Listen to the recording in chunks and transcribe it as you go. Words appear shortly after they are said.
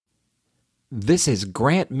This is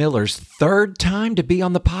Grant Miller's third time to be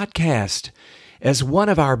on the podcast. As one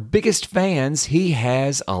of our biggest fans, he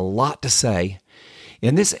has a lot to say.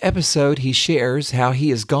 In this episode, he shares how he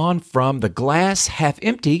has gone from the glass half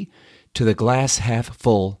empty to the glass half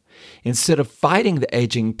full. Instead of fighting the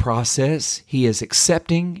aging process, he is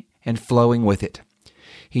accepting and flowing with it.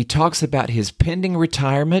 He talks about his pending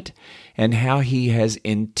retirement and how he has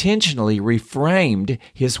intentionally reframed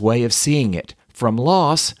his way of seeing it from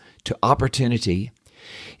loss to opportunity.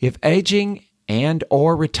 If aging and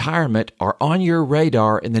or retirement are on your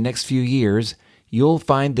radar in the next few years, you'll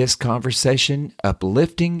find this conversation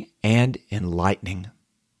uplifting and enlightening.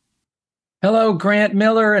 Hello, Grant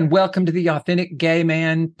Miller, and welcome to the Authentic Gay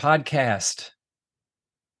Man podcast.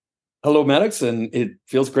 Hello, Maddox, and it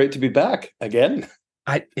feels great to be back again.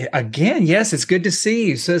 Yes, it's good to see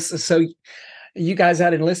you. So you guys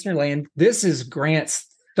out in listener land, this is Grant's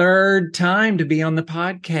third time to be on the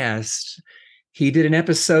podcast. He did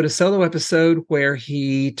a solo episode where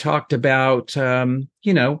he talked about,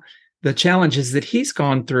 the challenges that he's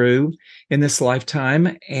gone through in this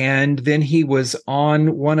lifetime. And then he was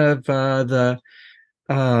on one of the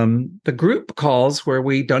group calls where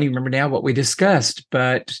we don't even remember now what we discussed,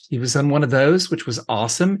 but he was on one of those, which was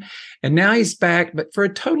awesome. And now he's back, but for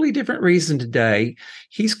a totally different reason today.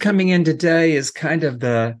 He's coming in today as kind of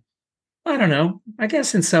I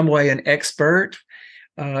guess in some way an expert,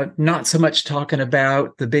 not so much talking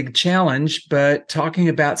about the big challenge, but talking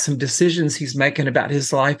about some decisions he's making about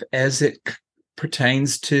his life as it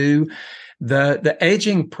pertains to the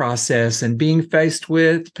aging process and being faced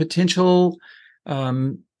with potential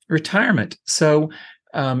retirement. So,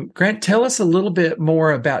 Grant, tell us a little bit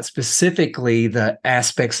more about specifically the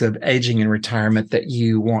aspects of aging and retirement that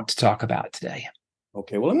you want to talk about today.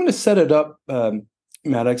 Okay, well, I'm going to set it up,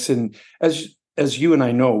 Maddox, and as you and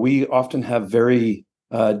I know, we often have very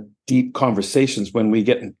deep conversations when we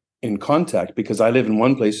get in contact, because I live in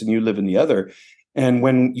one place and you live in the other. And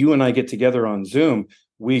when you and I get together on Zoom,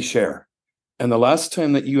 we share. And the last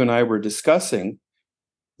time that you and I were discussing,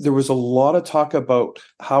 there was a lot of talk about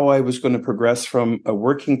how I was going to progress from a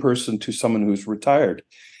working person to someone who's retired.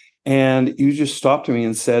 And you just stopped me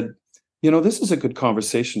and said, this is a good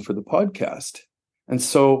conversation for the podcast. And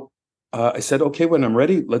so I said, okay, when I'm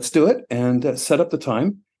ready, let's do it, and set up the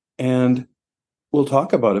time and we'll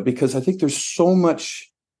talk about it, because I think there's so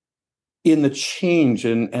much in the change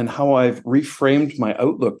and how I've reframed my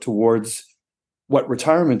outlook towards what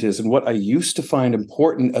retirement is and what I used to find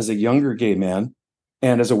important as a younger gay man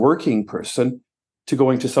and as a working person, to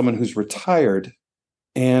going to someone who's retired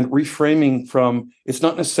and reframing from, it's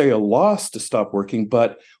not necessarily a loss to stop working,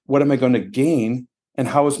 but what am I going to gain and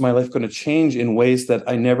how is my life going to change in ways that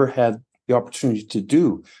I never had the opportunity to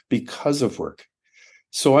do because of work.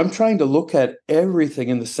 So I'm trying to look at everything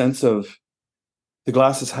in the sense of the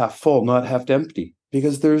glass is half full, not half empty,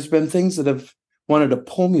 because there's been things that have wanted to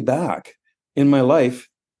pull me back in my life,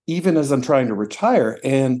 even as I'm trying to retire.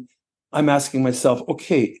 And I'm asking myself,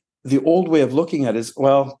 okay, the old way of looking at it is,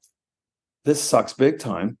 well, this sucks big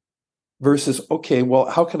time, versus, okay, well,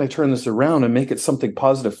 how can I turn this around and make it something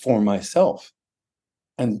positive for myself?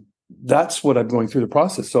 And that's what I'm going through the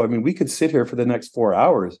process. So, we could sit here for the next 4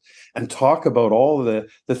 hours and talk about all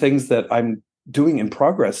the things that I'm doing in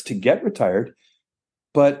progress to get retired.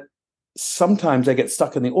 But sometimes I get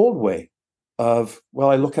stuck in the old way of,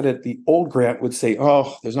 well, I look at it, the old Grant would say,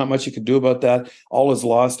 oh, there's not much you can do about that. All is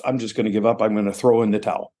lost. I'm just going to give up. I'm going to throw in the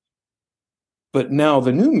towel. But now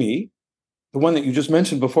the new me, the one that you just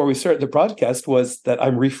mentioned before we started the podcast, was that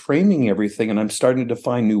I'm reframing everything and I'm starting to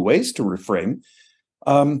find new ways to reframe.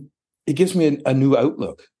 It gives me a new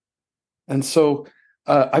outlook. And so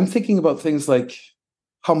I'm thinking about things like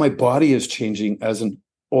how my body is changing as an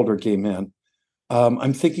older gay man.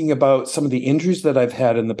 I'm thinking about some of the injuries that I've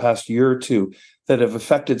had in the past year or two that have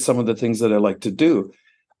affected some of the things that I like to do.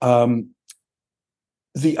 The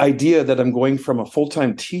idea that I'm going from a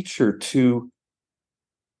full-time teacher to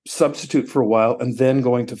substitute for a while and then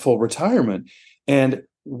going to full retirement. And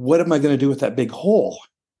what am I going to do with that big hole?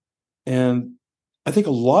 And I think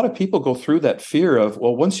a lot of people go through that fear of,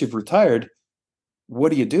 well, once you've retired,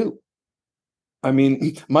 what do you do?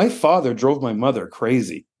 My father drove my mother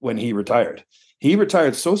crazy when he retired. He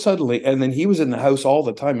retired so suddenly, and then he was in the house all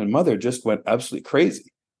the time, and mother just went absolutely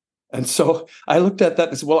crazy. And so I looked at that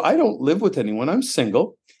and said, well, I don't live with anyone. I'm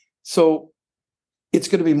single. So it's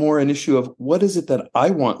going to be more an issue of what is it that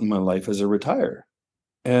I want in my life as a retire?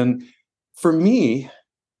 And for me,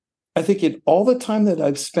 I think in all the time that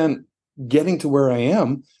I've spent getting to where I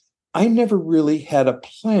am, I never really had a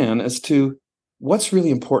plan as to what's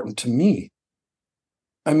really important to me.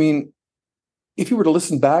 if you were to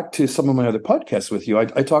listen back to some of my other podcasts with you, I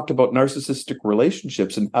talked about narcissistic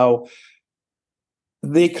relationships and how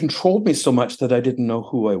they controlled me so much that I didn't know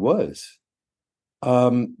who I was.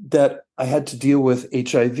 That I had to deal with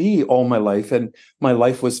HIV all my life, and my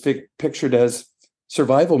life was pictured as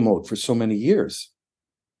survival mode for so many years.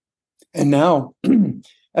 And now,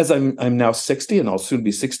 as I'm now 60, and I'll soon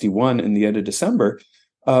be 61 in the end of December,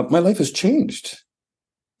 my life has changed.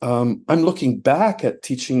 I'm looking back at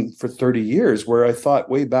teaching for 30 years, where I thought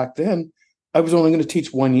way back then I was only going to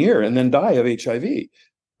teach 1 year and then die of HIV,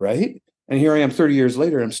 right? And here I am 30 years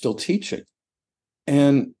later, I'm still teaching.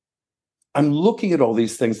 And I'm looking at all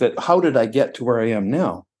these things that, how did I get to where I am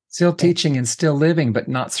now? Still teaching and still living, but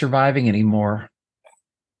not surviving anymore.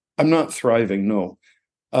 I'm not thriving, no.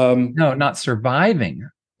 No, not surviving.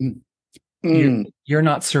 You're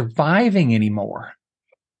not surviving anymore.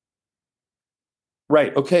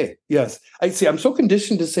 Right. Okay. Yes. I see. I'm so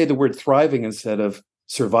conditioned to say the word thriving instead of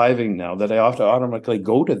surviving now that I often automatically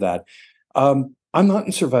go to that. I'm not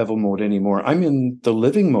in survival mode anymore. I'm in the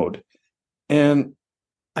living mode. And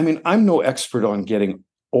I mean, I'm no expert on getting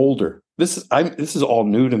older. This is all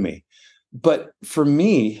new to me. But for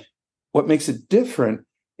me, what makes it different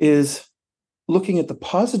is looking at the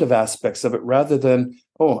positive aspects of it rather than,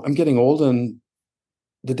 oh, I'm getting old and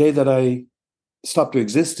the day that I stop to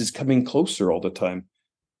exist is coming closer all the time.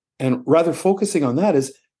 And rather focusing on that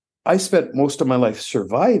is, I spent most of my life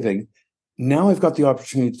surviving. Now I've got the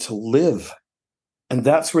opportunity to live. And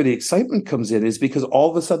that's where the excitement comes in, is because all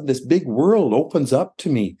of a sudden this big world opens up to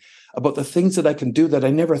me about the things that I can do that I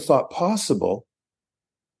never thought possible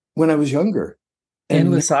when I was younger.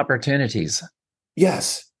 Endless opportunities.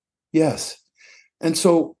 Yes. Yes. And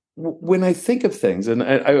so when I think of things, and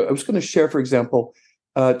I was going to share, for example,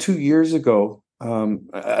 2 years ago,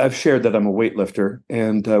 I've shared that I'm a weightlifter,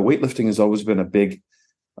 and weightlifting has always been a big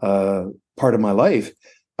part of my life.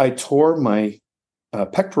 I tore my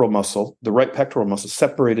pectoral muscle, the right pectoral muscle,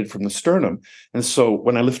 separated from the sternum. And so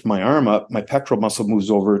when I lift my arm up, my pectoral muscle moves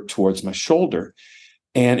over towards my shoulder,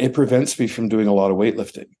 and it prevents me from doing a lot of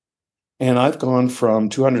weightlifting. And I've gone from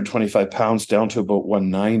 225 pounds down to about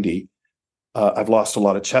 190. I've lost a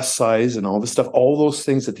lot of chest size and all this stuff. All those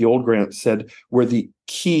things that the old Grant said were the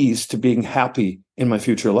keys to being happy in my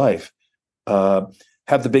future life.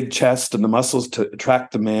 Have the big chest and the muscles to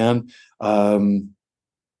attract the man,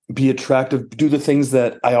 be attractive, do the things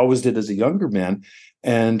that I always did as a younger man.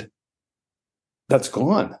 And that's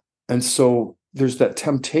gone. And so there's that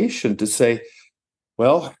temptation to say,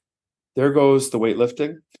 well, there goes the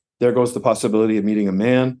weightlifting. There goes the possibility of meeting a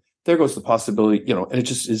man. There goes the possibility, and it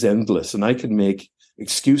just is endless. And I can make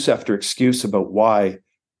excuse after excuse about why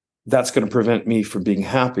that's going to prevent me from being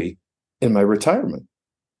happy in my retirement.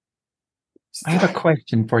 I have a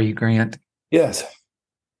question for you, Grant. Yes.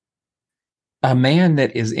 A man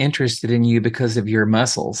that is interested in you because of your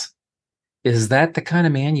muscles, is that the kind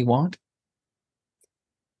of man you want?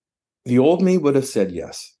 The old me would have said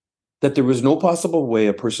yes, that there was no possible way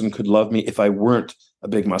a person could love me if I weren't a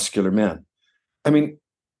big muscular man. I mean,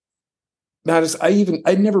 Mattis,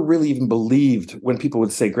 I never really even believed when people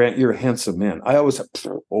would say, Grant, you're a handsome man. I always said,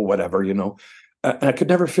 oh, whatever, And I could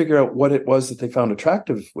never figure out what it was that they found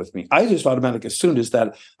attractive with me. I just automatically assumed is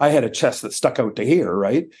that I had a chest that stuck out to here,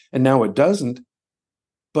 right? And now it doesn't.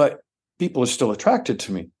 But people are still attracted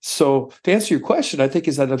to me. So to answer your question, I think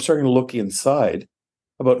is that I'm starting to look inside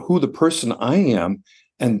about who the person I am.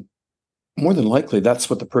 And more than likely, that's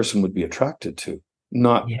what the person would be attracted to.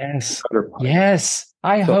 Not yes. Yes.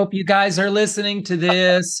 I hope you guys are listening to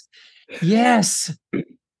this. Yes.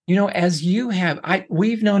 As you have,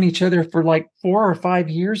 we've known each other for like 4 or 5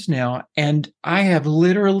 years now, and I have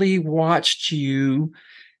literally watched you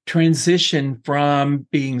transition from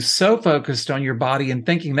being so focused on your body and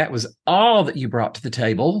thinking that was all that you brought to the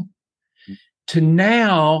table to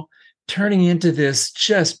now turning into this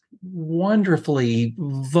just wonderfully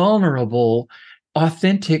vulnerable,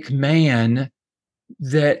 authentic man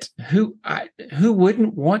that who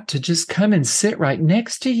wouldn't want to just come and sit right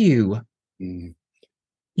next to you.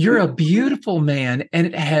 You're a beautiful man, and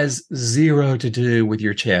it has zero to do with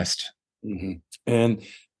your chest. Mm-hmm. And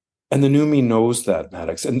the new me knows that,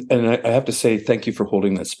 Maddox. And I have to say thank you for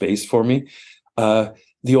holding that space for me. The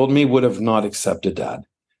old me would have not accepted that.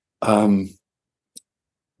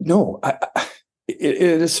 No,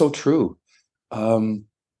 it is so true.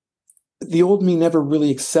 The old me never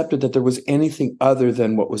really accepted that there was anything other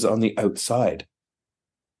than what was on the outside.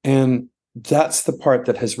 And that's the part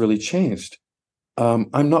that has really changed.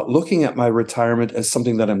 I'm not looking at my retirement as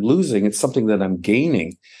something that I'm losing. It's something that I'm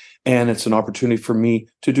gaining. And it's an opportunity for me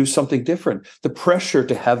to do something different. The pressure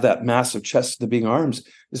to have that massive chest and the big arms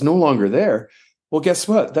is no longer there. Well, guess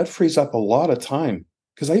what? That frees up a lot of time,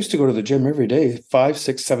 because I used to go to the gym every day, 5,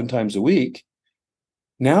 6, 7 times a week.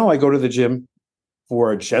 Now I go to the gym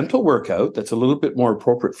for a gentle workout that's a little bit more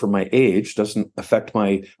appropriate for my age, doesn't affect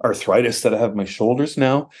my arthritis that I have in my shoulders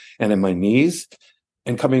now and in my knees,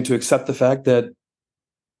 and coming to accept the fact that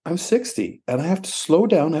I'm 60 and I have to slow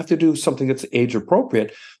down. I have to do something that's age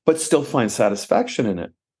appropriate, but still find satisfaction in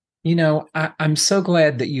it. I'm so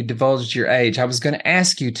glad that you divulged your age. I was going to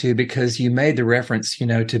ask you to, because you made the reference,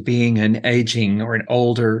 to being an aging or an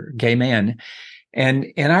older gay man. And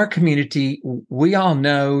in our community, we all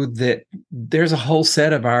know that there's a whole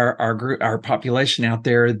set of our group, our population out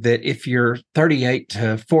there, that if you're 38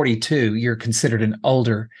 to 42, you're considered an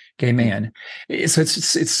older gay man. So it's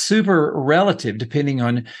super relative depending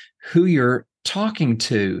on who you're talking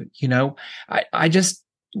to. I just,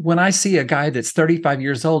 when I see a guy that's 35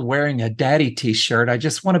 years old wearing a daddy t-shirt, I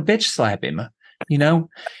just want to bitch slap him.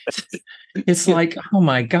 It's like, oh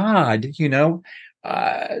my God,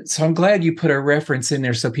 so I'm glad you put a reference in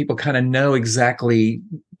there so people kind of know exactly,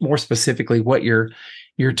 more specifically, what you're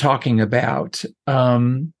talking about.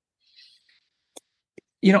 I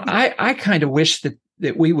kind of wish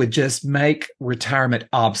that we would just make retirement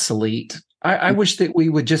obsolete. I wish that we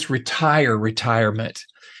would just retire retirement,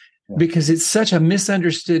 because it's such a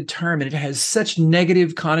misunderstood term, and it has such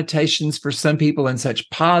negative connotations for some people and such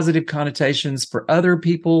positive connotations for other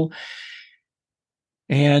people.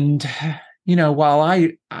 And while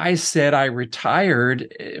I said I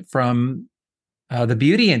retired from the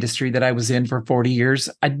beauty industry that I was in for 40 years,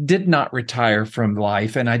 I did not retire from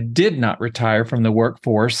life, and I did not retire from the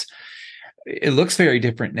workforce. It looks very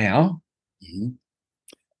different now. Mm-hmm.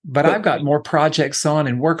 But I've got more projects on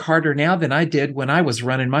and work harder now than I did when I was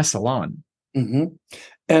running my salon. Mm-hmm.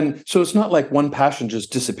 And so it's not like one passion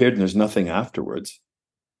just disappeared and there's nothing afterwards.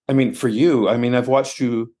 I mean, for you, I've watched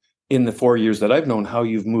you in the 4 years that I've known how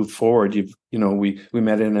you've moved forward. We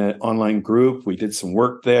met in an online group. We did some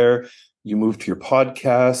work there. You moved to your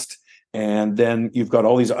podcast, and then you've got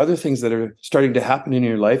all these other things that are starting to happen in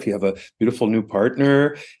your life. You have a beautiful new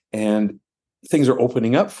partner, and things are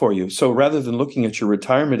opening up for you. So rather than looking at your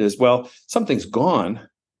retirement as, well, something's gone,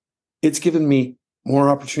 it's given me more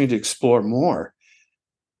opportunity to explore more.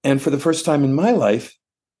 And for the first time in my life,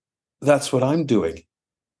 that's what I'm doing.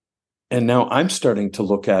 And now I'm starting to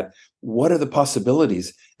look at what are the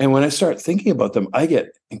possibilities. And when I start thinking about them, I get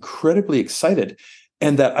incredibly excited.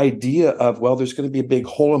 And that idea of, well, there's going to be a big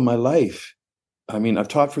hole in my life. I've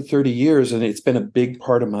taught for 30 years, and it's been a big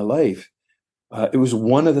part of my life. It was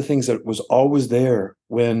one of the things that was always there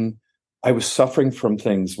when I was suffering from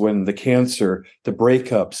things, when the cancer, the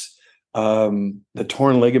breakups, the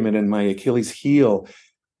torn ligament in my Achilles heel,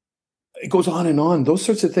 it goes on and on. Those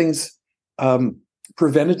sorts of things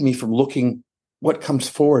prevented me from looking what comes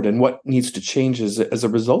forward and what needs to change as a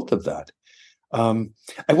result of that.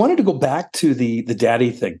 I wanted to go back to the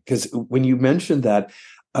daddy thing, because when you mentioned that,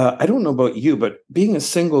 I don't know about you, but being a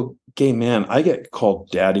single gay man, I get called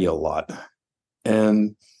daddy a lot.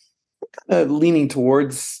 And kind of leaning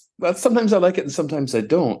towards, well, sometimes I like it and sometimes I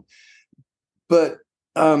don't. But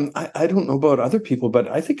I don't know about other people, but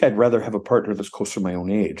I think I'd rather have a partner that's closer to my own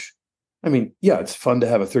age. It's fun to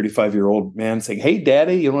have a 35-year-old man saying, hey,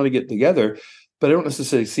 daddy, you want to get together? But I don't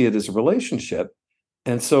necessarily see it as a relationship.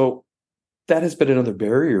 And so that has been another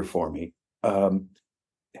barrier for me.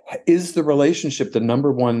 Is the relationship the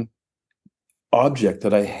number one object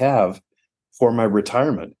that I have for my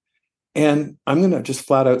retirement? And I'm going to just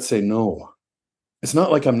flat out say no. It's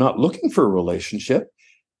not like I'm not looking for a relationship.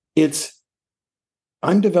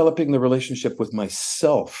 I'm developing the relationship with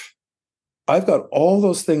myself. I've got all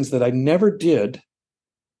those things that I never did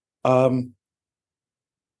in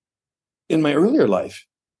my earlier life.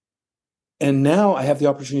 And now I have the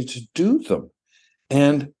opportunity to do them.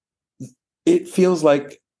 And it feels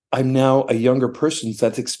like I'm now a younger person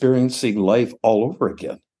that's experiencing life all over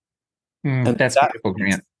again. And that's beautiful,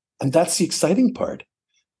 Grant. And that's the exciting part.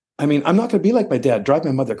 I'm not going to be like my dad, drive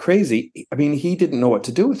my mother crazy. He didn't know what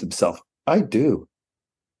to do with himself. I do.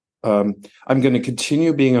 I'm going to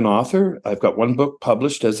continue being an author. I've got one book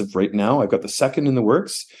published as of right now. I've got the second in the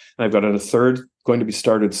works, and I've got a third going to be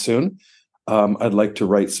started soon. I'd like to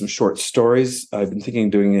write some short stories. I've been thinking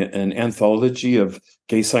of doing an anthology of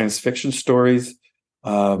gay science fiction stories.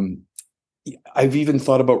 I've even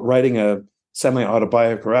thought about writing a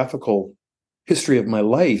semi-autobiographical history of my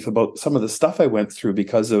life about some of the stuff I went through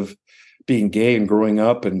because of being gay and growing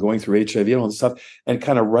up and going through HIV and all this stuff, and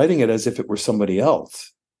kind of writing it as if it were somebody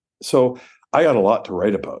else. So I got a lot to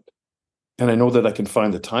write about. And I know that I can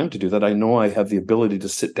find the time to do that. I know I have the ability to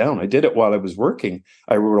sit down. I did it while I was working.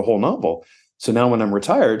 I wrote a whole novel. So now when I'm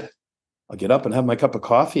retired, I'll get up and have my cup of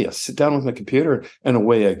coffee. I sit down with my computer and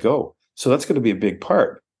away I go. So that's going to be a big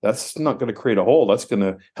part. That's not going to create a hole. That's going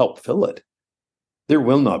to help fill it. There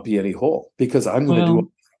will not be any hole because I'm going to do what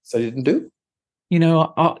I didn't do.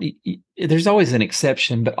 There's always an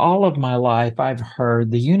exception, but all of my life I've heard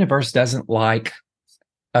the universe doesn't like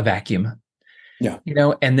a vacuum. Yeah.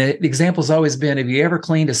 And the example's always been, have you ever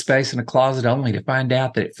cleaned a space in a closet only to find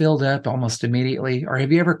out that it filled up almost immediately? Or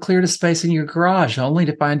have you ever cleared a space in your garage only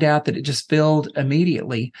to find out that it just filled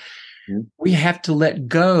immediately? Mm-hmm. We have to let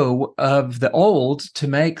go of the old to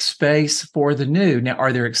make space for the new. Now,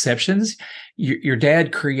 are there exceptions? Your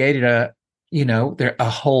dad created a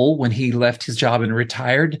hole when he left his job and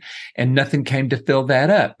retired, and nothing came to fill that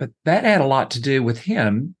up. But that had a lot to do with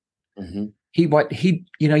him. Mm-hmm.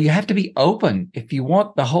 You have to be open. If you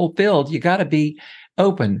want the whole filled, you got to be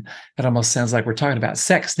open. That almost sounds like we're talking about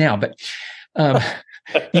sex now, but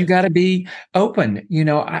you got to be open.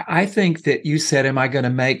 I think that you said, am I going to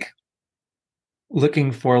make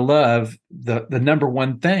looking for love the number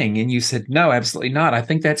one thing? And you said, no, absolutely not. I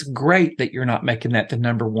think that's great that you're not making that the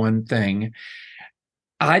number one thing.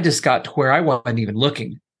 I just got to where I wasn't even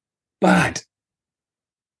looking, but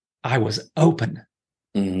I was open.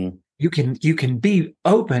 Mm-hmm. You can be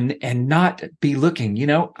open and not be looking.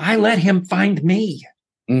 I let him find me.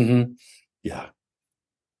 Mm-hmm. Yeah.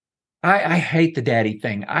 I hate the daddy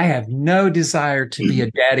thing. I have no desire to be a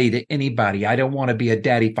daddy to anybody. I don't want to be a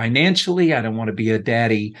daddy financially. I don't want to be a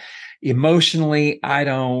daddy emotionally. I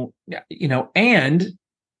don't, and,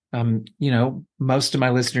 most of my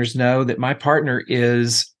listeners know that my partner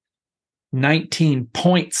is 19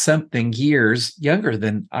 point something years younger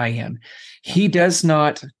than I am. He does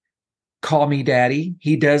not call me daddy.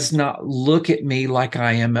 He does not look at me like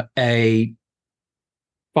I am a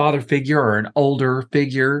father figure or an older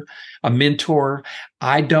figure, a mentor.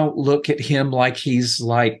 I don't look at him like he's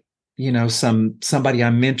like, somebody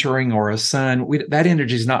I'm mentoring or a son. That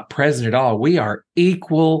energy is not present at all. We are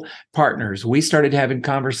equal partners. We started having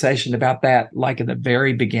conversation about that like in the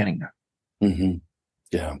very beginning. Mm-hmm.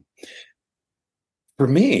 Yeah. For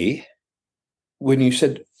me, when you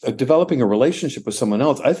said developing a relationship with someone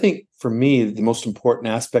else, I think for me, the most important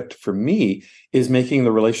aspect for me is making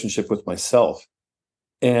the relationship with myself.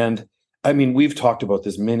 And I mean, we've talked about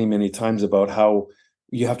this many, many times about how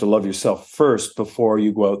you have to love yourself first before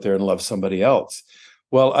you go out there and love somebody else.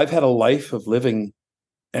 Well, I've had a life of living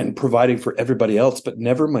and providing for everybody else, but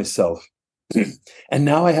never myself. And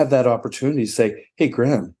now I have that opportunity to say, hey,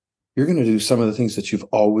 Graham, you're going to do some of the things that you've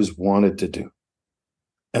always wanted to do.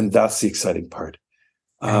 And that's the exciting part.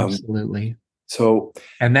 Absolutely.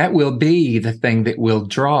 And that will be the thing that will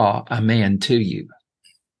draw a man to you.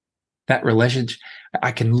 That relationship,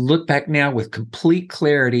 I can look back now with complete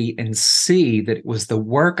clarity and see that it was the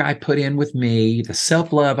work I put in with me, the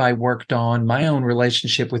self-love I worked on, my own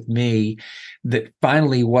relationship with me, that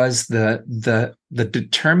finally was the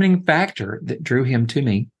determining factor that drew him to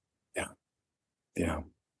me. Yeah. Yeah.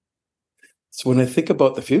 So when I think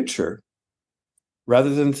about the future,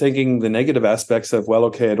 rather than thinking the negative aspects of, well,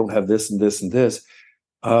 okay, I don't have this and this and this,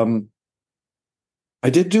 I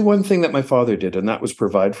did do one thing that my father did, and that was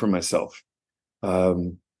provide for myself.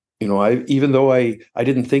 Even though I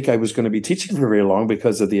didn't think I was going to be teaching for very long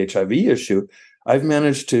because of the HIV issue, I've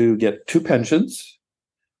managed to get 2 pensions.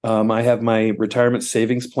 I have my retirement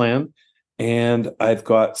savings plan, and I've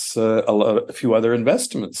got a few other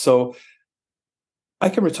investments. So I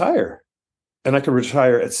can retire, and I can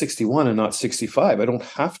retire at 61 and not 65. I don't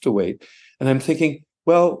have to wait. And I'm thinking,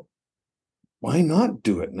 well, why not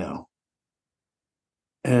do it now?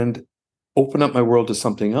 And open up my world to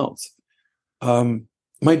something else.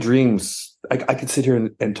 My dreams, I could sit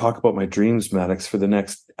here and talk about my dreams, Maddox, for the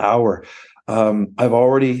next hour. I've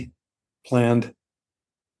already planned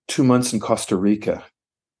 2 months in Costa Rica,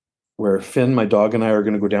 where Finn, my dog, and I are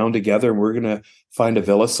going to go down together, and we're going to find a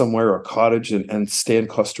villa somewhere or a cottage and stay in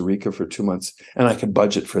Costa Rica for 2 months. And I can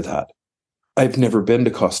budget for that. I've never been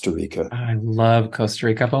to Costa Rica. I love Costa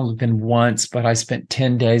Rica. I've only been once, but I spent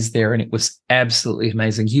 10 days there, and it was absolutely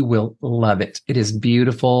amazing. You will love it. It is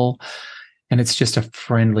beautiful, and it's just a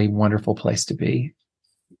friendly, wonderful place to be.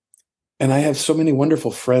 And I have so many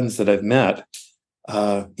wonderful friends that I've met,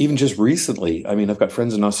 even just recently. I mean, I've got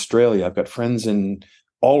friends in Australia. I've got friends in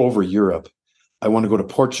all over Europe. I want to go to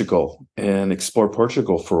Portugal and explore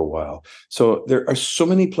Portugal for a while. So there are so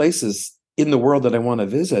many places in the world that I want to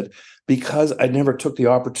visit, because I never took the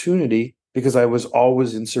opportunity because I was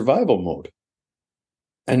always in survival mode.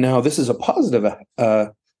 And now this is a positive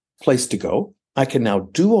place to go. I can now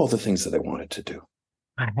do all the things that I wanted to do.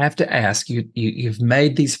 I have to ask you, you've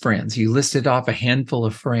made these friends. You listed off a handful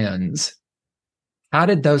of friends. How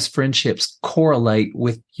did those friendships correlate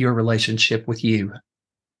with your relationship with you?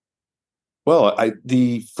 Well,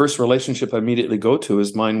 the first relationship I immediately go to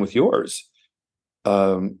is mine with yours.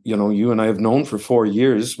 You and I have known for 4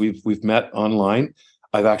 years. We've met online.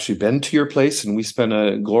 I've actually been to your place, and we spent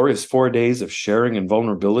a glorious 4 days of sharing and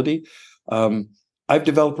vulnerability. I've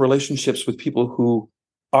developed relationships with people who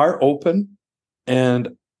are open,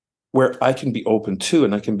 and where I can be open too,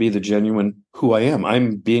 and I can be the genuine who I am.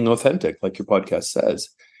 I'm being authentic, like your podcast says.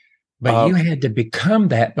 But you had to become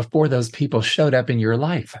that before those people showed up in your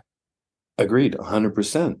life. Agreed,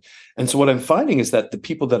 100%. And so what I'm finding is that the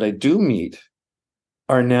people that I do meet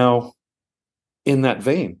are now in that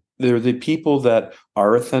vein. They're the people that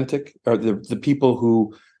are authentic, are the people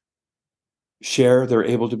who share, they're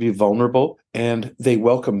able to be vulnerable, and they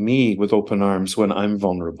welcome me with open arms when I'm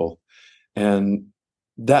vulnerable. And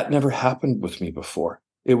that never happened with me before.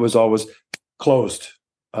 It was always closed.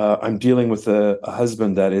 I'm dealing with a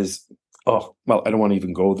husband that is, I don't want to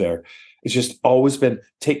even go there. It's just always been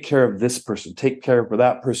take care of this person, take care of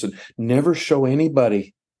that person, never show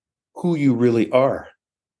anybody who you really are.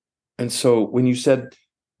 And so when you said,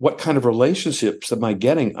 what kind of relationships am I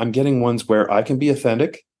getting? I'm getting ones where I can be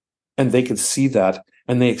authentic and they can see that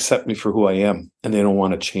and they accept me for who I am and they don't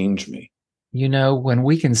want to change me. You know, when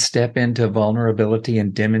we can step into vulnerability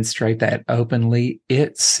and demonstrate that openly,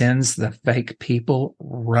 it sends the fake people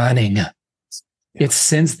running. Yeah. It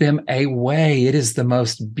sends them away. It is the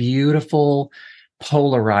most beautiful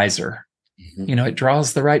polarizer. Mm-hmm. You know, it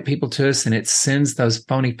draws the right people to us and it sends those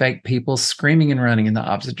phony fake people screaming and running in the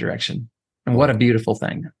opposite direction. And what a beautiful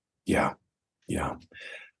thing. Yeah. Yeah.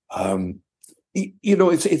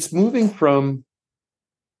 It's moving from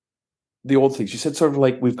the old things. You said sort of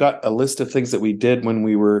like we've got a list of things that we did when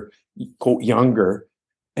we were, quote, younger.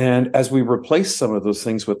 And as we replace some of those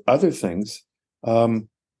things with other things,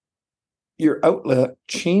 your outlet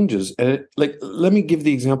changes. And let me give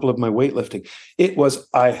the example of my weightlifting. It was,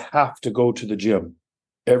 I have to go to the gym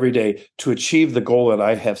every day to achieve the goal that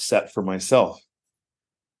I have set for myself.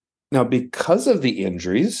 Now, because of the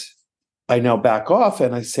injuries, I now back off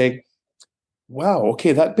and I say, wow,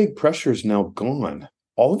 okay, that big pressure is now gone.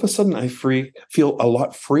 All of a sudden, I feel a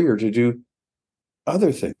lot freer to do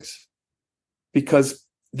other things because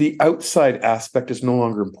the outside aspect is no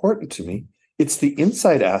longer important to me. It's the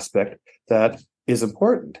inside aspect that is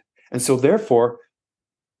important. And so therefore,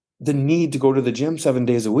 the need to go to the gym 7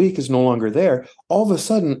 days a week is no longer there. All of a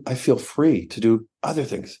sudden, I feel free to do other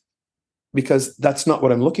things because that's not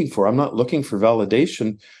what I'm looking for. I'm not looking for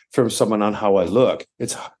validation from someone on how I look.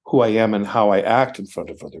 It's who I am and how I act in front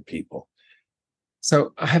of other people.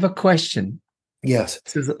 So I have a question. Yes.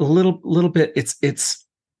 This is a little bit, it's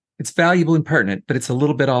valuable and pertinent, but it's a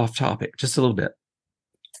little bit off topic, just a little bit.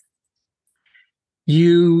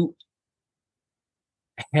 You've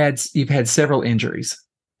had several injuries.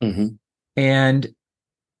 Mm-hmm. And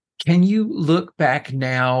can you look back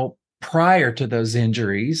now prior to those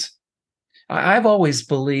injuries? I've always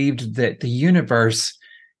believed that the universe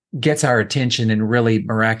gets our attention in really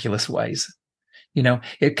miraculous ways. You know,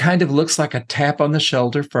 it kind of looks like a tap on the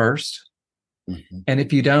shoulder first. Mm-hmm. And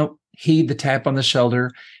if you don't heed the tap on the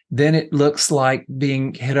shoulder, then it looks like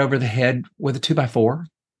being hit over the head with a 2x4.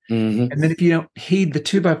 Mm-hmm. And then if you don't heed the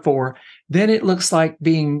 2x4, then it looks like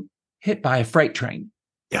being hit by a freight train.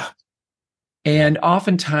 Yeah. And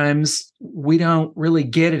oftentimes we don't really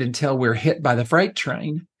get it until we're hit by the freight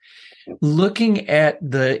train. Looking at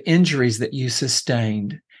the injuries that you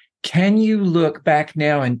sustained, can you look back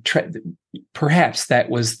now and perhaps that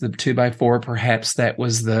was the 2x4, perhaps that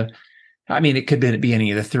was it could be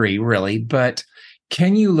any of the three really, but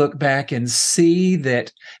can you look back and see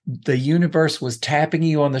that the universe was tapping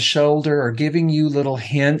you on the shoulder or giving you little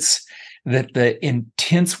hints that the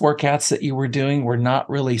intense workouts that you were doing were not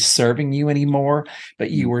really serving you anymore,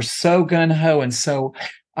 but you were so gung-ho and so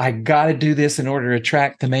I got to do this in order to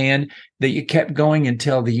attract the man that you kept going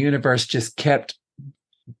until the universe just kept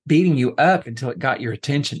beating you up until it got your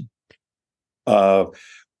attention?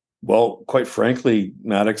 Well, quite frankly,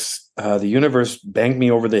 Maddox, the universe banged me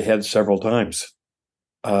over the head several times.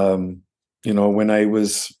 When I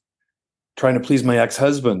was trying to please my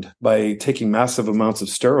ex-husband by taking massive amounts of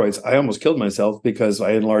steroids, I almost killed myself because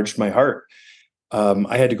I enlarged my heart.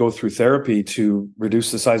 I had to go through therapy to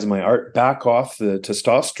reduce the size of my heart, back off the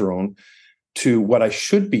testosterone to what I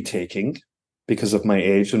should be taking because of my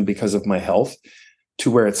age and because of my health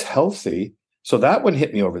to where it's healthy. So that one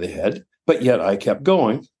hit me over the head, but yet I kept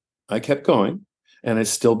going. and it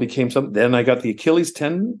still became something. Then I got the Achilles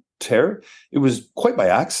tendon tear. It was quite by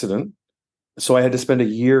accident. So I had to spend a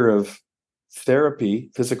year of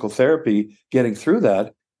therapy, physical therapy, getting through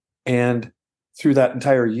that. And through that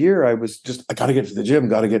entire year, I was just, I got to get to the gym,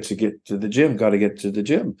 got to get to the gym, got to get to the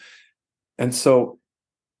gym. And so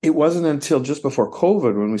it wasn't until just before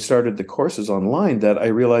COVID, when we started the courses online, that I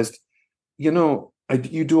realized, you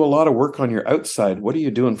do a lot of work on your outside. What are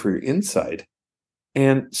you doing for your inside?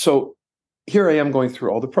 And so here I am going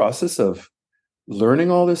through all the process of learning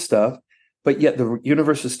all this stuff, but yet the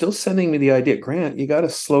universe is still sending me the idea, Grant, you got to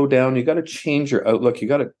slow down. You got to change your outlook. You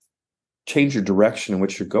got to change your direction in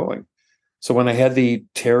which you're going. So when I had the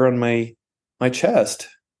tear on my chest,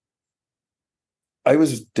 I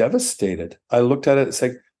was devastated. I looked at it and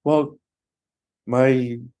said, well,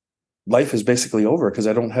 my life is basically over because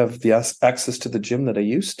I don't have the access to the gym that I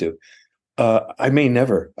used to. I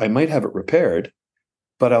might have it repaired,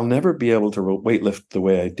 but I'll never be able to weightlift the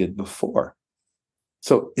way I did before.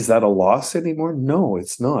 So is that a loss anymore? No,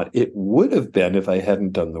 it's not. It would have been if I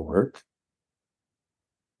hadn't done the work.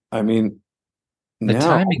 I mean, the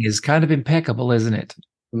timing is kind of impeccable, isn't it?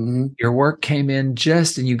 Mm-hmm. Your work came in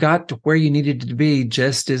and you got to where you needed to be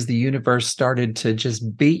just as the universe started to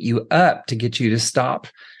just beat you up to get you to stop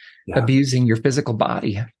abusing your physical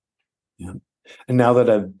body. Yeah. And now that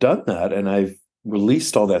I've done that and I've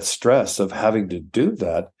released all that stress of having to do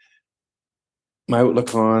that, my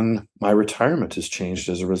outlook on my retirement has changed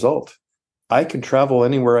as a result. I can travel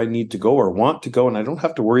anywhere I need to go or want to go, and I don't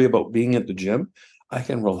have to worry about being at the gym. I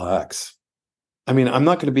can relax. I mean, I'm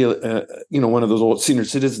not going to be, one of those old senior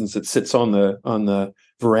citizens that sits on the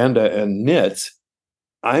veranda and knits.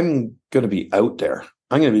 I'm going to be out there.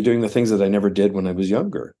 I'm going to be doing the things that I never did when I was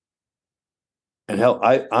younger. And hell,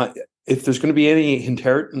 if there's going to be any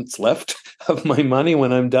inheritance left of my money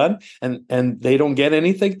when I'm done, and they don't get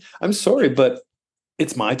anything, I'm sorry, but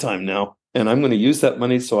it's my time now, and I'm going to use that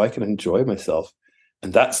money so I can enjoy myself.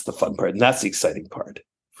 And that's the fun part, and that's the exciting part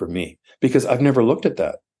for me, because I've never looked at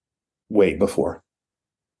that way before.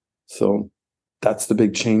 So that's the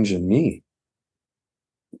big change in me.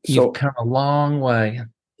 You've come a long way.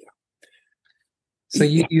 So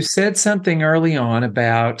you said something early on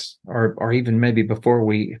about, or even maybe before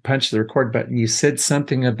we punched the record button, you said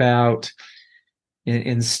something about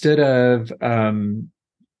instead of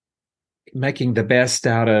making the best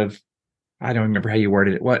out of, I don't remember how you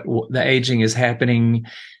worded it, what the aging is happening.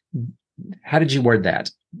 How did you word that?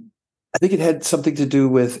 I think it had something to do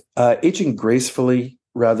with aging gracefully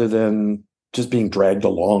rather than just being dragged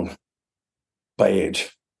along by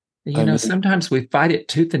age. Sometimes we fight it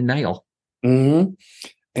tooth and nail. Mm-hmm.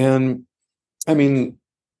 And I mean,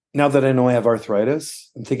 now that I know I have arthritis,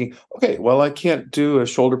 I'm thinking, okay, well, I can't do a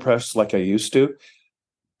shoulder press like I used to,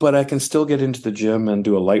 but I can still get into the gym and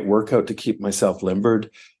do a light workout to keep myself limbered.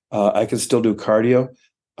 I can still do cardio.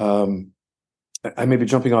 I may be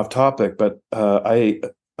jumping off topic, but I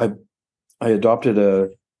adopted a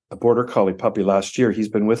border collie puppy last year. He's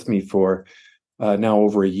been with me for now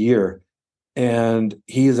over a year. And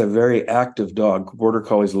he is a very active dog. Border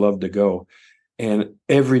collies love to go. And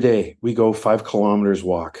every day we go 5 kilometers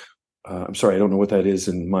walk. I'm sorry, I don't know what that is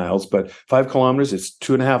in miles, but 5 kilometers, it's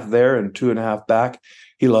 2.5 there and 2.5 back.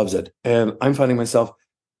 He loves it. And I'm finding myself,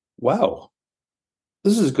 wow,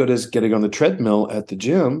 this is as good as getting on the treadmill at the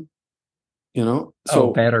gym,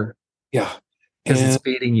 So better. Yeah. Because it's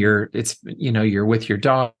feeding you're with your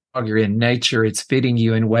dog, you're in nature, it's feeding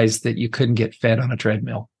you in ways that you couldn't get fed on a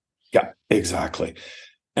treadmill. Yeah, exactly.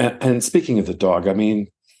 And speaking of the dog, I mean,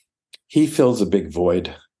 he fills a big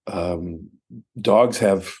void. Dogs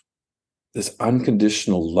have this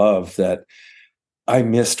unconditional love that I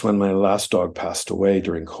missed when my last dog passed away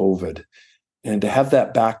during COVID. And to have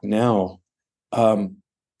that back now,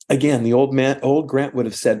 again, the old Grant would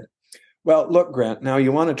have said, well, look, Grant, now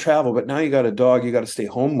you want to travel, but now you got a dog, you got to stay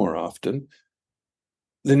home more often.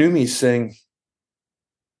 The new me is saying,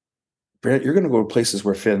 Grant, you're going to go to places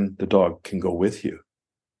where Finn, the dog, can go with you.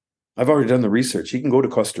 I've already done the research. He can go to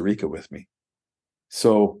Costa Rica with me.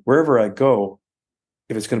 So wherever I go,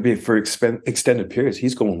 if it's going to be for extended periods,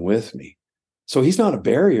 he's going with me. So he's not a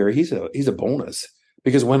barrier. He's a bonus,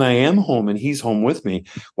 because when I am home and he's home with me,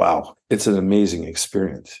 wow, it's an amazing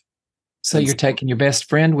experience. So you're taking your best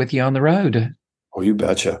friend with you on the road. Oh, you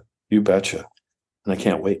betcha. You betcha. And I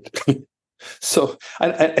can't wait. So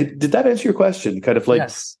I did that answer your question? Kind of like,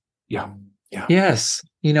 yes. Yeah. Yes.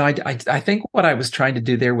 I think what I was trying to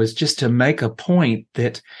do there was just to make a point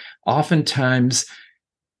that oftentimes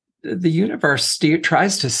the universe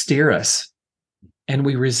tries to steer us and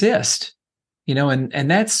we resist,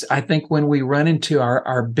 and that's, I think, when we run into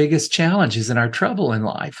our biggest challenges and our trouble in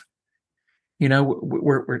life.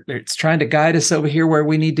 we're it's trying to guide us over here where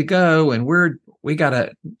we need to go, and we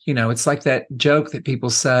gotta, it's like that joke that people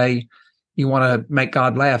say, you want to make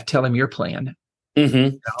God laugh, tell him your plan.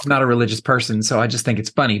 Mm-hmm. I'm not a religious person, so I just think it's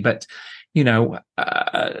funny, but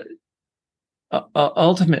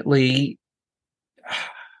ultimately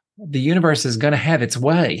the universe is going to have its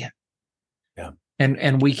way. Yeah.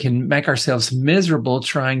 And we can make ourselves miserable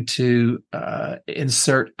trying to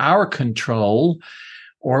insert our control,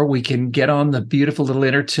 or we can get on the beautiful little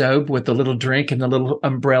inner tube with the little drink and the little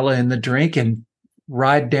umbrella in the drink and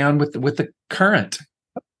ride down with the current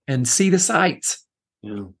and see the sights.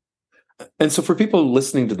 Yeah. And so for people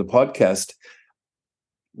listening to the podcast,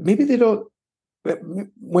 maybe they don't,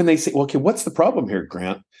 when they say, okay, what's the problem here,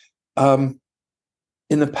 Grant? In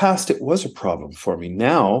the past, it was a problem for me.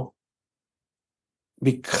 Now,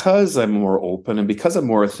 because I'm more open and because I'm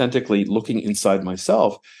more authentically looking inside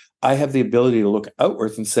myself, I have the ability to look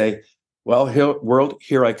outwards and say, well, world,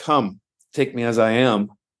 here I come. Take me as I am.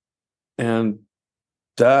 And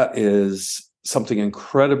that is something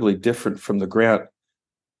incredibly different from the Grant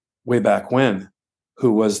way back when,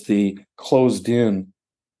 who was the closed in,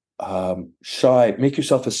 shy, make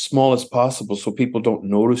yourself as small as possible so people don't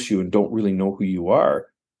notice you and don't really know who you are,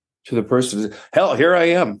 to the person, hell, here I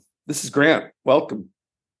am. This is Grant. Welcome.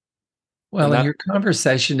 Well, and your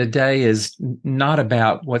conversation today is not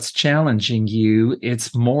about what's challenging you.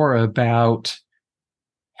 It's more about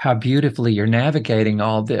how beautifully you're navigating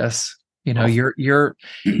all this. You're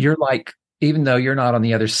like, even though you're not on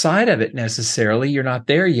the other side of it necessarily, you're not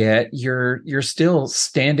there yet. You're still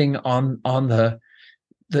standing on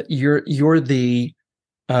you're the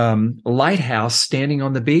lighthouse standing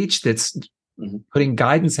on the beach that's putting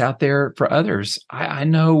guidance out there for others. I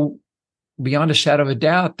know beyond a shadow of a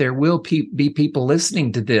doubt there will be people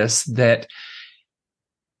listening to this that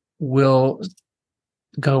will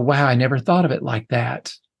go, wow, I never thought of it like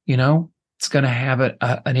that. It's going to have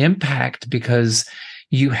an impact because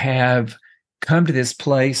you have come to this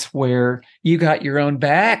place where you got your own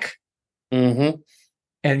back. Mm-hmm.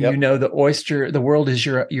 And yep. The world is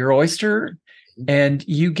your oyster, and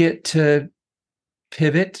you get to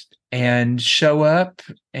pivot and show up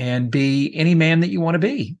and be any man that you want to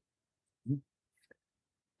be.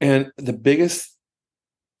 And the biggest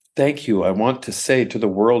thank you I want to say to the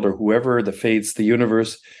world, or whoever, the fates, the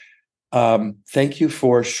universe, thank you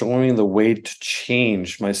for showing the way to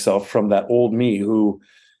change myself from that old me who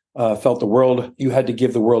felt the world, you had to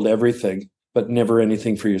give the world everything, but never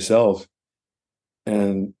anything for yourself.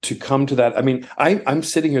 And to come to that, I mean, I'm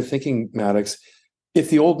sitting here thinking, Maddox, if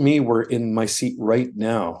the old me were in my seat right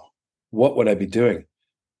now, what would I be doing?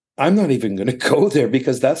 I'm not even going to go there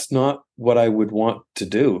because that's not what I would want to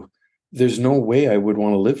do. There's no way I would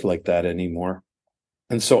want to live like that anymore.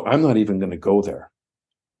 And so I'm not even going to go there,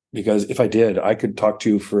 because if I did, I could talk to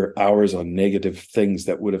you for hours on negative things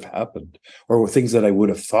that would have happened or things that I would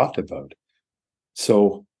have thought about.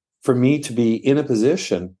 So for me to be in a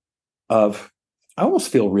position of, I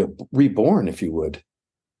almost feel reborn, if you would.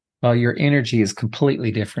 Well, your energy is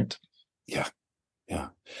completely different. Yeah. Yeah.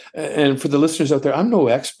 And for the listeners out there, I'm no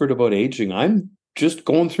expert about aging. I'm just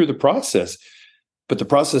going through the process. But the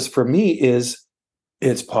process for me is,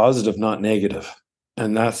 it's positive, not negative.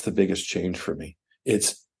 And that's the biggest change for me.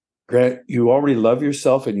 It's, Grant, you already love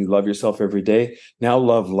yourself and you love yourself every day. Now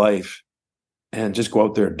love life and just go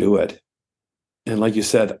out there and do it. And like you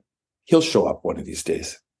said, he'll show up one of these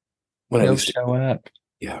days. He'll show up.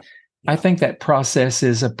 Yeah. I think that process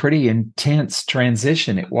is a pretty intense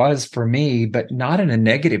transition. It was for me, but not in a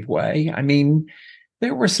negative way. I mean,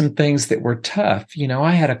 there were some things that were tough.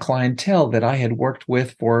 I had a clientele that I had worked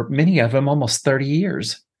with for, many of them, almost 30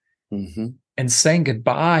 years. Mm-hmm. And saying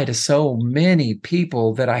goodbye to so many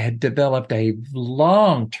people that I had developed a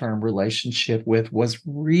long-term relationship with was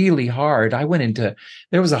really hard.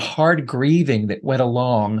 There was a hard grieving that went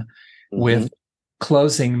along with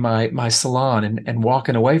closing my salon and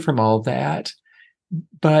walking away from all that.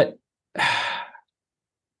 But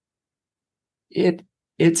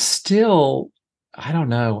it's still, I don't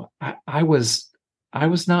know. I was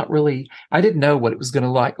not really, I didn't know what it was going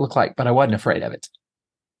to look like, but I wasn't afraid of it.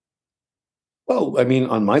 Well, I mean,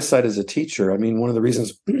 on my side as a teacher, I mean, one of the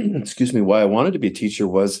reasons, excuse me, why I wanted to be a teacher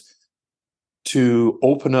was to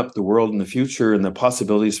open up the world in the future and the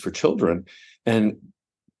possibilities for children and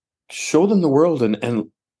show them the world, and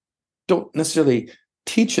don't necessarily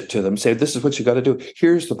teach it to them. Say, this is what you got to do.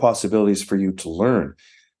 Here's the possibilities for you to learn.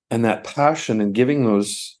 And that passion and giving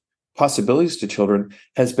those possibilities to children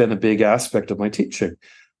has been a big aspect of my teaching.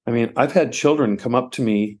 I mean, I've had children come up to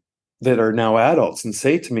me that are now adults and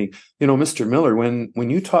say to me, Mr. Miller, when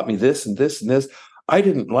you taught me this and this and this, I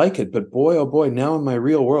didn't like it, but boy, oh boy, now in my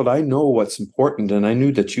real world, I know what's important. And I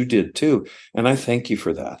knew that you did too. And I thank you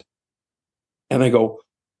for that. And I go,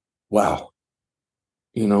 wow,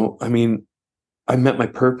 I mean, I met my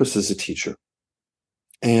purpose as a teacher.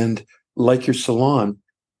 And like your salon,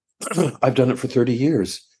 I've done it for 30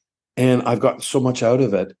 years and I've gotten so much out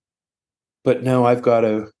of it. But now I've got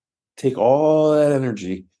to take all that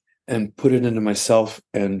energy and put it into myself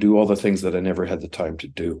and do all the things that I never had the time to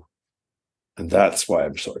do. And that's why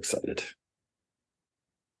I'm so excited.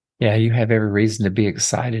 Yeah, you have every reason to be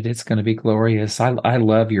excited. It's going to be glorious. I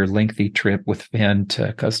love your lengthy trip with Finn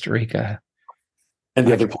to Costa Rica. And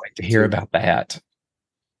the I other can't wait to hear about that.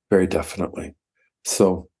 Very definitely.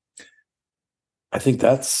 So I think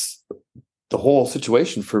that's the whole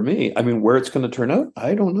situation for me. I mean, where it's going to turn out,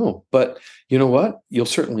 I don't know. But you know what? You'll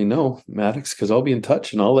certainly know, Maddox, because I'll be in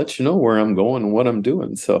touch and I'll let you know where I'm going and what I'm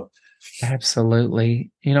doing. So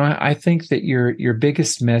absolutely. I think that your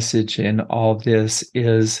biggest message in all this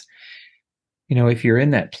is, if you're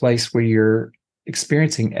in that place where you're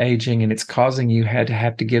experiencing aging and it's causing you to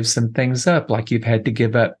have to give some things up, like you've had to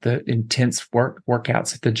give up the intense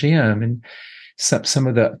workouts at the gym and some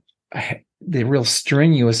of the real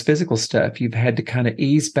strenuous physical stuff, you've had to kind of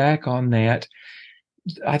ease back on that.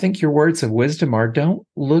 I think your words of wisdom are, don't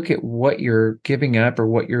look at what you're giving up or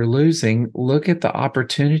what you're losing. Look at the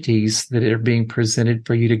opportunities that are being presented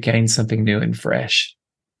for you to gain something new and fresh.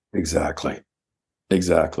 Exactly.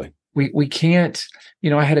 We can't,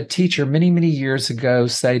 I had a teacher many, many years ago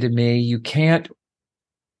say to me, you can't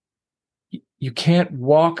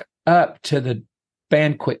walk up to the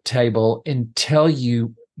banquet table until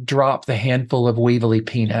you drop the handful of Weevily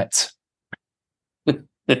peanuts.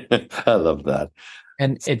 I love that.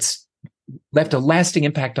 And it's left a lasting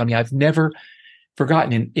impact on me. I've never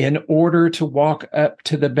forgotten. In order to walk up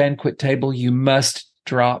to the banquet table, you must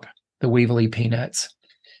drop the Weevily peanuts.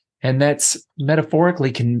 And that's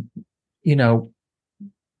metaphorically can,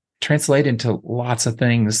 translate into lots of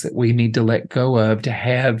things that we need to let go of to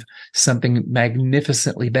have something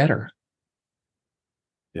magnificently better.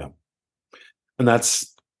 Yeah. And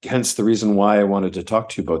that's hence the reason why I wanted to talk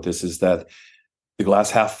to you about this, is that the glass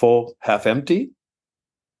half full, half empty,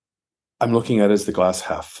 I'm looking at it as the glass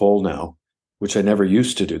half full now, which I never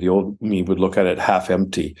used to do. The old me would look at it half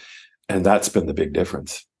empty. And that's been the big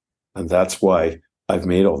difference. And that's why I've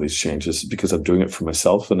made all these changes, because I'm doing it for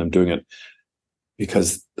myself and I'm doing it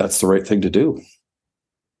because that's the right thing to do.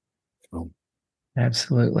 So.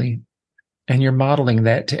 Absolutely. And you're modeling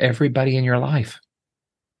that to everybody in your life.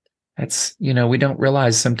 That's, we don't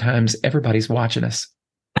realize sometimes everybody's watching us.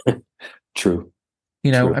 True.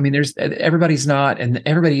 True. I mean, everybody's not, and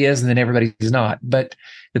everybody is, and then everybody's not. But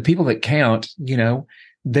the people that count,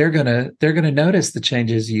 they're gonna notice the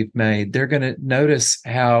changes you've made. They're gonna notice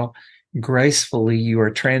how gracefully you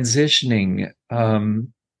are transitioning.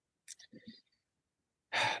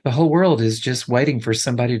 The whole world is just waiting for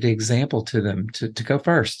somebody to example to them to go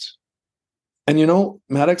first. And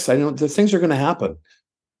Maddox, I know the things are going to happen.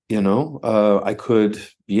 I could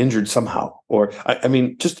be injured somehow, or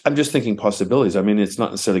I'm just thinking possibilities. I mean, it's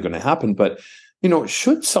not necessarily going to happen, but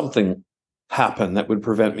should something happen that would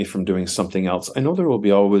prevent me from doing something else, I know there will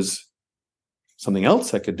be always something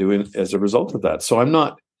else I could do as a result of that. So I'm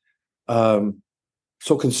not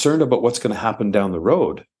so concerned about what's going to happen down the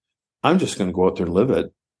road. I'm just going to go out there and live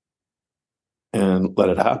it and let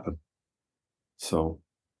it happen. So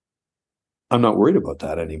I'm not worried about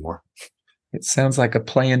that anymore. It sounds like a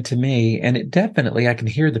plan to me, and it definitely, I can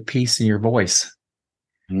hear the peace in your voice.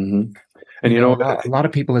 Mm-hmm. And a lot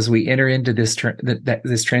of people, as we enter into this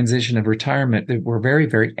this transition of retirement, that we're very,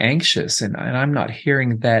 very anxious, and I'm not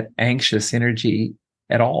hearing that anxious energy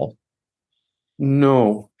at all.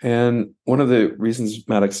 No, and one of the reasons,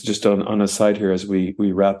 Maddox, just on a side here as we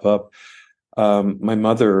wrap up, my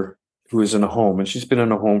mother, who is in a home, and she's been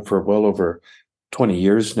in a home for well over 20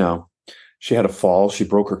 years now. She had a fall. She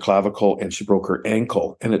broke her clavicle and she broke her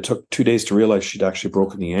ankle. And it took 2 days to realize she'd actually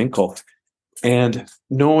broken the ankle. And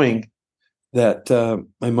knowing that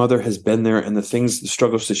my mother has been there and the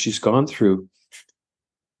struggles that she's gone through,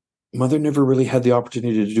 Mother never really had the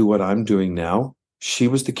opportunity to do what I'm doing now. She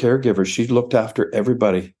was the caregiver. She looked after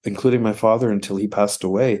everybody, including my father, until he passed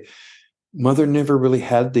away. Mother never really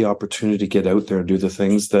had the opportunity to get out there and do the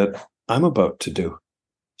things that I'm about to do.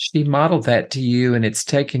 She modeled that to you, and it's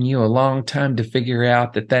taken you a long time to figure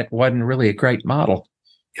out that wasn't really a great model.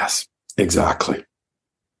 Yes, exactly.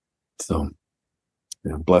 So,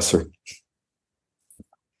 yeah, bless her.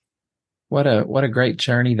 What a great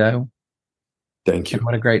journey, though. Thank you. And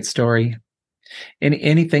what a great story.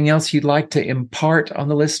 Anything else you'd like to impart on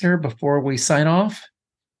the listener before we sign off?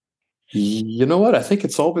 You know what? I think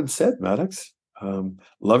it's all been said, Maddox.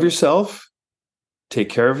 Love yourself, take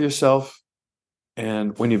care of yourself.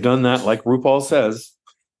 And when you've done that, like RuPaul says,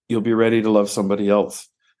 you'll be ready to love somebody else.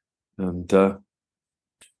 And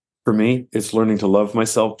for me, it's learning to love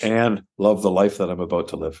myself and love the life that I'm about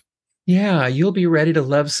to live. Yeah, you'll be ready to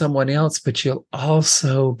love someone else, but you'll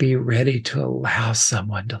also be ready to allow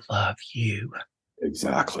someone to love you.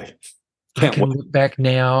 Exactly. I can look back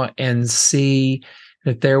now and see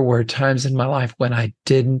that there were times in my life when I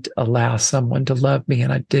didn't allow someone to love me,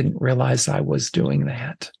 and I didn't realize I was doing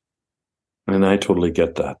that. And I totally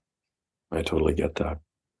get that. I totally get that.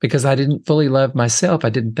 Because I didn't fully love myself. I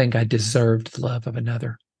didn't think I deserved the love of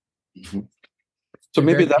another. Mm-hmm. So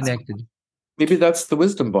maybe that's connected. Maybe that's the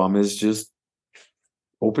wisdom bomb, is just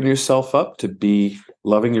open yourself up to be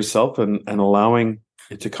loving yourself and allowing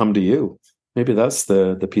it to come to you. Maybe that's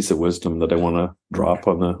the piece of wisdom that I want to drop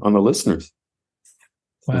on the listeners.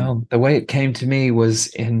 Well, the way it came to me was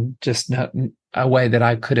in just a way that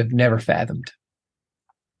I could have never fathomed.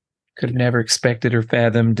 Could have never expected or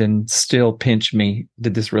fathomed, and still pinch me.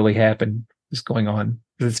 Did this really happen? What's going on?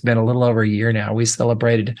 It's been a little over a year now. We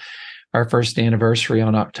celebrated our first anniversary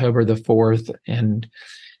on October the 4th, and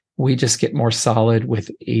we just get more solid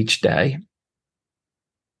with each day.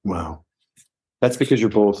 Wow. That's because you're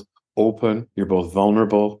both open, you're both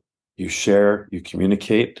vulnerable, you share, you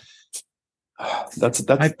communicate. That's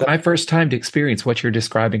my first time to experience what you're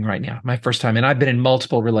describing right now. My first time, and I've been in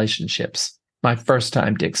multiple relationships. My first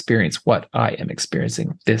time to experience what I am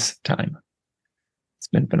experiencing this time. It's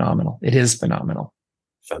been phenomenal. It is phenomenal.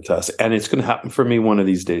 Fantastic. And it's going to happen for me one of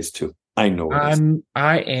these days too. I know it is.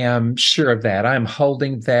 I am sure of that. I'm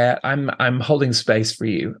holding that. I'm holding space for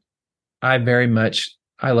you. I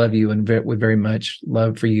love you and would very much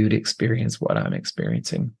love for you to experience what I'm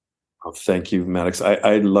experiencing. Oh, thank you, Maddox.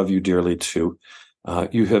 I love you dearly too.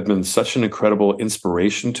 You have been such an incredible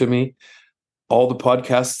inspiration to me. All the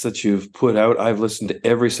podcasts that you've put out, I've listened to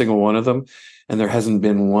every single one of them, and there hasn't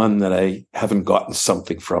been one that I haven't gotten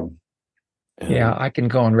something from. Yeah, I can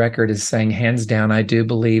go on record as saying, hands down, I do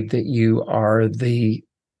believe that you are the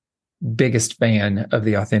biggest fan of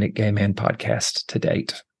the Authentic Gay Man podcast to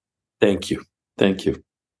date. Thank you. Thank you.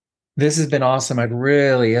 This has been awesome. I've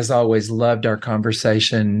really, as always, loved our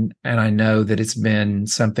conversation, and I know that it's been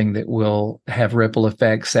something that will have ripple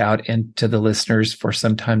effects out into the listeners for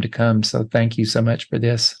some time to come. So thank you so much for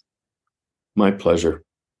this. My pleasure.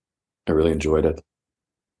 I really enjoyed it.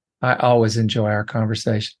 I always enjoy our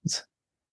conversations.